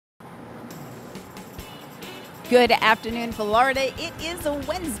Good afternoon, Florida. It is a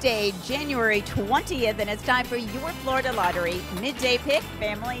Wednesday, January 20th, and it's time for your Florida Lottery Midday Pick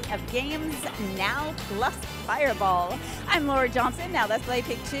Family of Games Now Plus Fireball. I'm Laura Johnson. Now let's play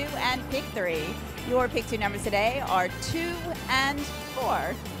Pick 2 and Pick 3. Your Pick 2 numbers today are 2 and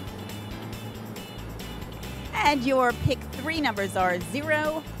 4. And your Pick 3 numbers are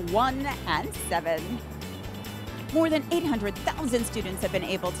 0, 1, and 7. More than 800,000 students have been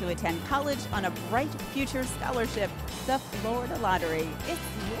able to attend college on a Bright Future Scholarship. The Florida Lottery.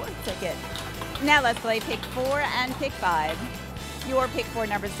 It's your ticket. Now let's play Pick 4 and Pick 5. Your Pick 4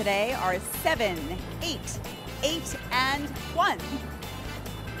 numbers today are 7, 8, 8, and 1.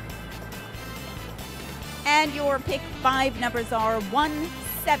 And your Pick 5 numbers are 1,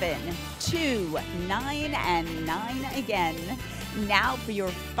 7, 2, 9, and 9 again. Now for your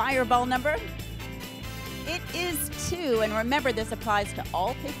Fireball number. It is 2, and remember this applies to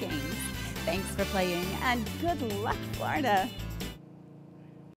all pickings. Thanks for playing, and good luck, Florida.